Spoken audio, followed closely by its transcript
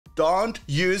don't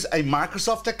use a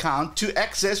Microsoft account to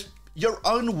access your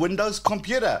own Windows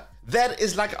computer. That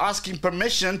is like asking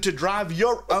permission to drive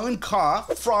your own car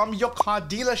from your car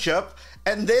dealership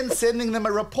and then sending them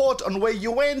a report on where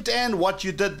you went and what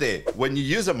you did there. When you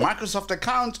use a Microsoft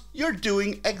account, you're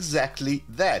doing exactly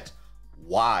that.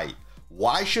 Why?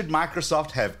 Why should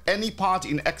Microsoft have any part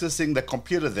in accessing the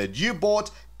computer that you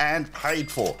bought and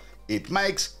paid for? It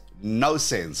makes no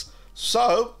sense.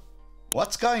 So,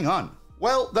 what's going on?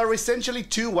 Well, there are essentially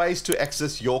two ways to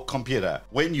access your computer.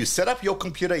 When you set up your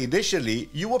computer initially,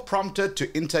 you were prompted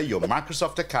to enter your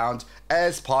Microsoft account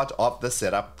as part of the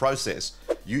setup process.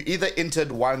 You either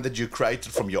entered one that you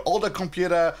created from your older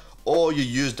computer, or you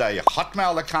used a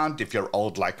Hotmail account if you're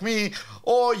old like me,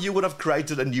 or you would have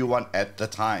created a new one at the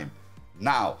time.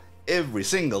 Now, every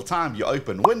single time you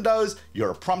open Windows,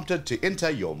 you're prompted to enter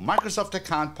your Microsoft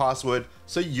account password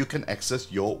so you can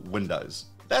access your Windows.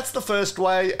 That's the first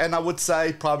way, and I would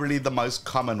say probably the most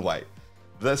common way.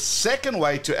 The second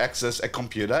way to access a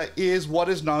computer is what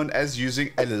is known as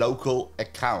using a local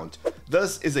account.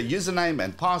 This is a username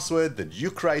and password that you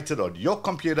created on your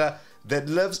computer that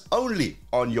lives only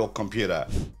on your computer.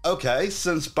 Okay,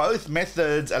 since both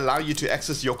methods allow you to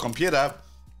access your computer,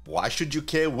 why should you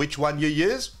care which one you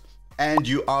use? And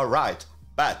you are right,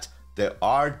 but there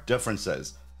are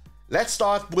differences. Let's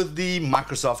start with the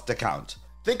Microsoft account.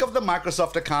 Think of the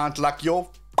Microsoft account like your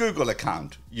Google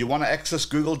account. You want to access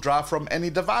Google Drive from any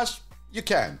device? You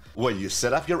can. When you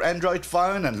set up your Android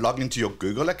phone and log into your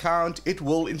Google account, it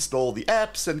will install the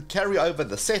apps and carry over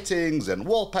the settings and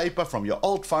wallpaper from your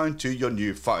old phone to your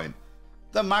new phone.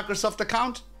 The Microsoft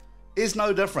account is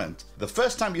no different. The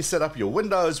first time you set up your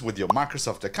Windows with your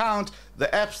Microsoft account, the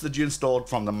apps that you installed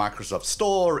from the Microsoft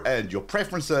Store and your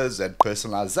preferences and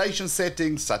personalization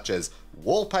settings such as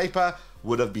wallpaper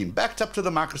would have been backed up to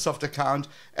the Microsoft account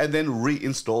and then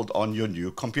reinstalled on your new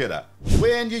computer.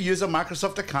 When you use a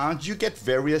Microsoft account, you get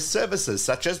various services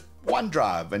such as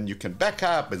OneDrive, and you can back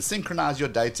up and synchronize your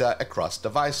data across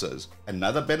devices.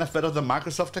 Another benefit of the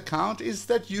Microsoft account is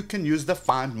that you can use the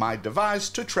Find My device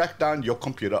to track down your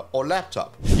computer or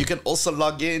laptop. You can also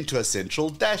log in to a central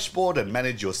dashboard and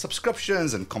manage your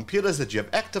subscriptions and computers that you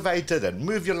have activated and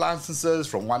move your licenses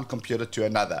from one computer to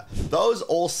another. Those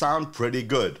all sound pretty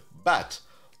good. But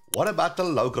what about the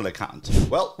local account?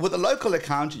 Well, with a local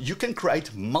account, you can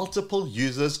create multiple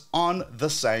users on the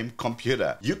same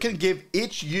computer. You can give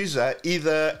each user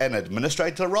either an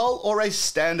administrator role or a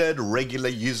standard regular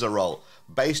user role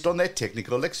based on their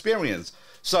technical experience.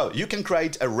 So you can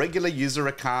create a regular user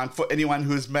account for anyone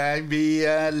who's maybe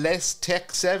less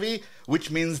tech savvy,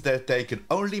 which means that they can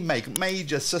only make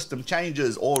major system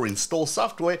changes or install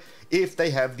software if they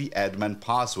have the admin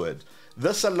password.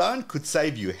 This alone could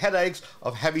save you headaches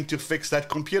of having to fix that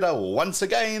computer once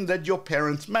again that your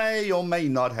parents may or may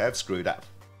not have screwed up.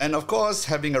 And of course,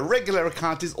 having a regular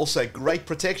account is also a great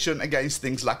protection against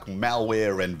things like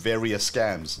malware and various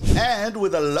scams. And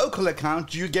with a local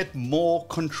account, you get more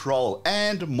control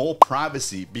and more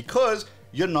privacy because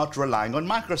you're not relying on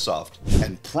Microsoft.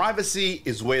 And privacy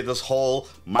is where this whole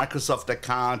Microsoft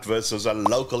account versus a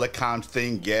local account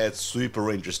thing gets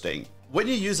super interesting. When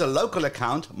you use a local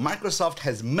account, Microsoft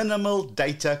has minimal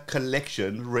data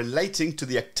collection relating to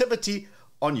the activity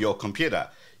on your computer.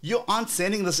 You aren't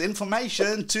sending this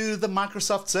information to the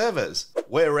Microsoft servers.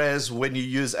 Whereas when you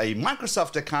use a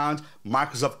Microsoft account,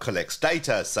 Microsoft collects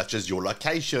data such as your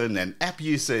location and app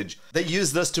usage. They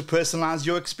use this to personalize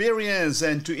your experience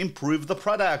and to improve the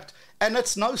product. And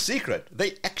it's no secret.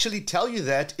 They actually tell you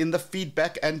that in the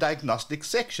feedback and diagnostic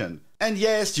section. And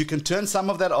yes, you can turn some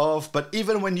of that off, but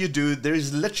even when you do, there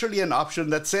is literally an option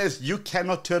that says you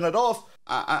cannot turn it off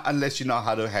unless you know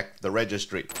how to hack the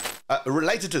registry.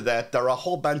 Related to that, there are a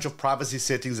whole bunch of privacy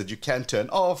settings that you can turn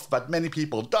off, but many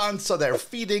people don't, so they're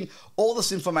feeding all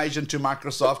this information to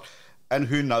Microsoft and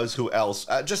who knows who else.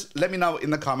 Just let me know in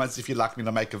the comments if you'd like me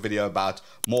to make a video about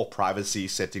more privacy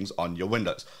settings on your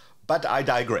Windows. But I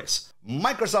digress.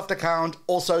 Microsoft account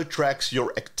also tracks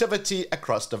your activity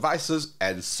across devices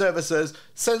and services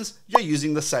since you're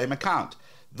using the same account.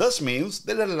 This means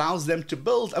that it allows them to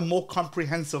build a more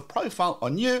comprehensive profile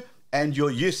on you and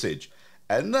your usage.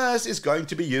 And this is going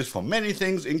to be used for many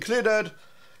things, included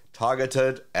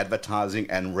targeted advertising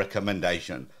and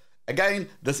recommendation. Again,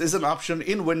 this is an option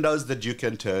in Windows that you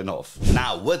can turn off.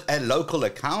 Now, with a local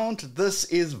account, this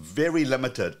is very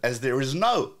limited as there is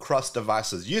no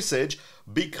cross-devices usage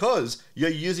because you're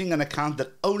using an account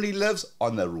that only lives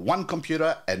on the one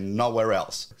computer and nowhere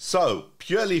else. So,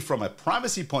 purely from a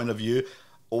privacy point of view,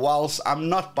 whilst I'm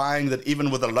not buying that even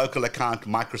with a local account,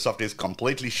 Microsoft is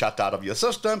completely shut out of your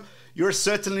system, you're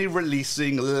certainly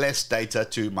releasing less data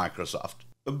to Microsoft.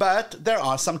 But there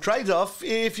are some trade-offs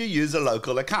if you use a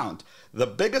local account. The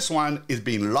biggest one is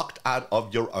being locked out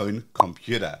of your own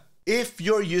computer. If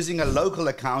you're using a local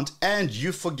account and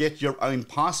you forget your own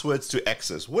passwords to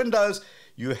access Windows,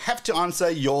 you have to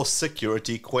answer your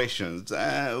security questions.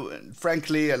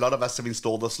 Frankly, a lot of us have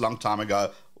installed this a long time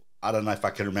ago. I don't know if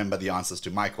I can remember the answers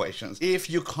to my questions.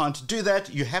 If you can't do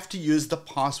that, you have to use the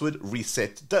password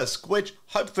reset disk, which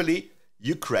hopefully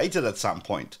you created at some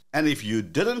point. And if you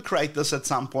didn't create this at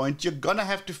some point, you're gonna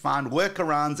have to find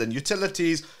workarounds and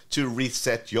utilities to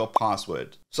reset your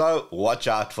password. So watch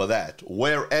out for that.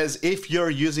 Whereas if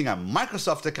you're using a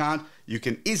Microsoft account, you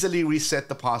can easily reset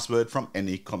the password from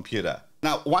any computer.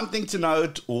 Now, one thing to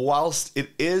note, whilst it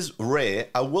is rare,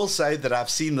 I will say that I've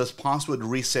seen this password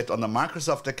reset on the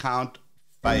Microsoft account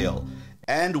fail.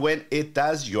 And when it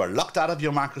does, you are locked out of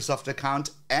your Microsoft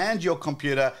account and your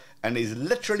computer, and there's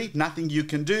literally nothing you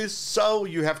can do, so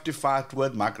you have to fight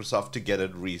with Microsoft to get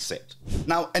it reset.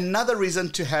 Now, another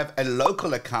reason to have a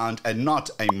local account and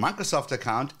not a Microsoft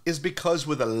account is because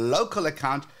with a local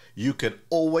account, you can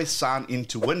always sign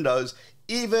into Windows,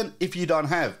 even if you don't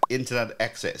have internet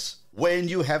access. When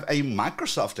you have a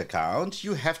Microsoft account,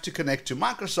 you have to connect to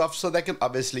Microsoft so they can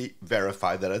obviously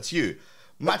verify that it's you.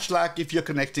 Much like if you're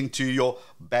connecting to your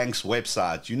bank's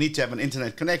website, you need to have an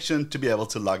internet connection to be able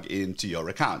to log into your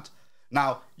account.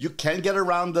 Now, you can get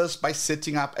around this by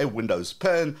setting up a Windows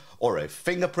PIN or a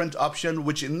fingerprint option,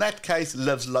 which in that case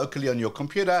lives locally on your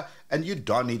computer and you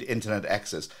don't need internet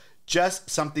access. Just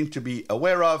something to be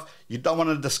aware of. You don't want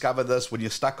to discover this when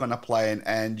you're stuck on a plane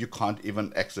and you can't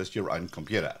even access your own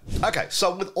computer. Okay,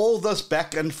 so with all this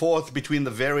back and forth between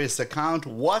the various accounts,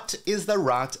 what is the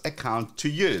right account to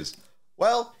use?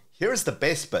 Well, here's the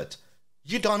best bit.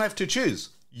 You don't have to choose.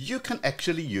 You can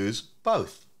actually use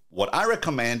both. What I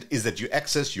recommend is that you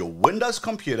access your Windows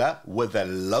computer with a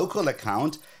local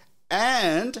account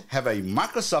and have a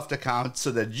Microsoft account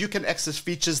so that you can access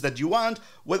features that you want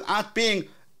without being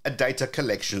a data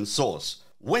collection source.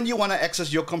 When you want to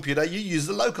access your computer, you use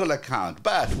the local account.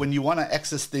 But when you want to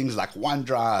access things like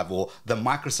OneDrive or the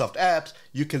Microsoft apps,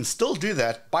 you can still do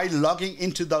that by logging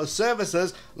into those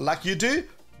services like you do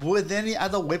with any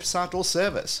other website or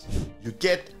service. You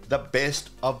get the best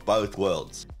of both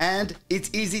worlds. And it's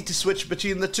easy to switch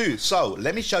between the two. So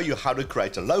let me show you how to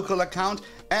create a local account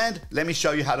and let me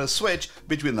show you how to switch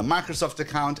between the Microsoft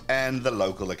account and the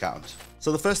local account.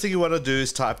 So the first thing you want to do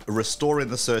is type restore in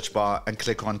the search bar and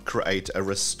click on create a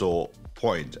restore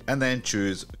point and then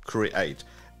choose create.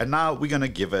 And now we're going to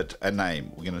give it a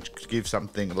name. We're going to give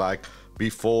something like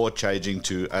before changing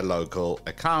to a local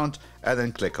account and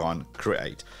then click on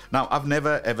create. Now, I've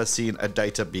never ever seen a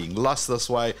data being lost this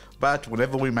way, but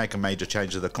whenever we make a major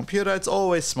change to the computer, it's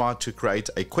always smart to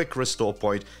create a quick restore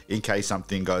point in case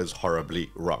something goes horribly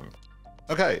wrong.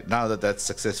 Okay, now that that's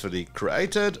successfully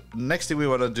created, next thing we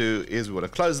want to do is we want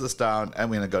to close this down and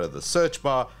we're going to go to the search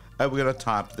bar and we're going to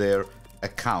type there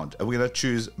account and we're going to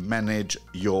choose manage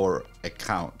your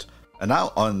account. And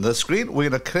now on the screen, we're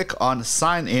going to click on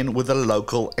sign in with a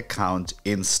local account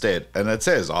instead. And it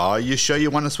says, are you sure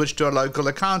you want to switch to a local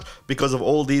account because of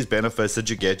all these benefits that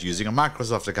you get using a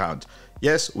Microsoft account?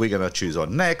 Yes, we're going to choose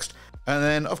on next. And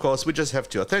then, of course, we just have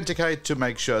to authenticate to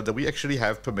make sure that we actually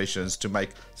have permissions to make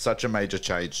such a major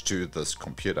change to this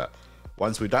computer.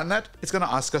 Once we've done that, it's going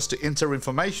to ask us to enter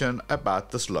information about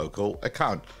this local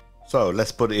account. So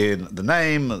let's put in the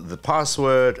name, the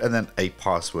password, and then a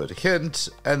password hint.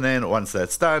 And then once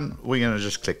that's done, we're going to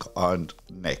just click on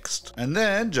next. And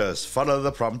then just follow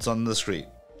the prompts on the screen.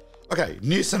 Okay,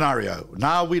 new scenario.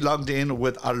 Now we logged in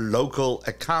with a local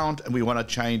account and we want to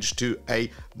change to a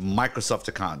Microsoft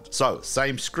account. So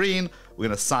same screen, we're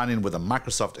going to sign in with a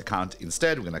Microsoft account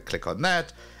instead. We're going to click on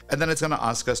that. And then it's going to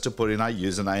ask us to put in our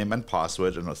username and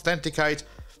password and authenticate.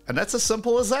 And that's as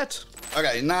simple as that.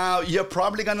 Okay, now you're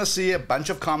probably going to see a bunch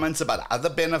of comments about other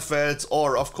benefits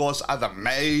or, of course, other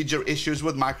major issues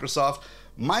with Microsoft.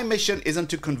 My mission isn't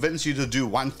to convince you to do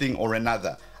one thing or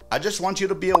another. I just want you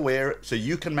to be aware so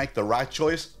you can make the right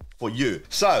choice for you.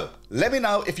 So let me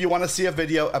know if you want to see a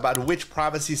video about which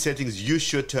privacy settings you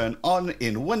should turn on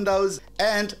in Windows.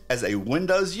 And as a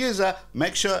Windows user,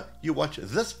 make sure you watch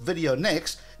this video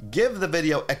next. Give the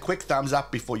video a quick thumbs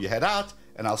up before you head out,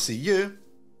 and I'll see you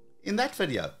in that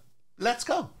video. Let's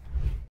go.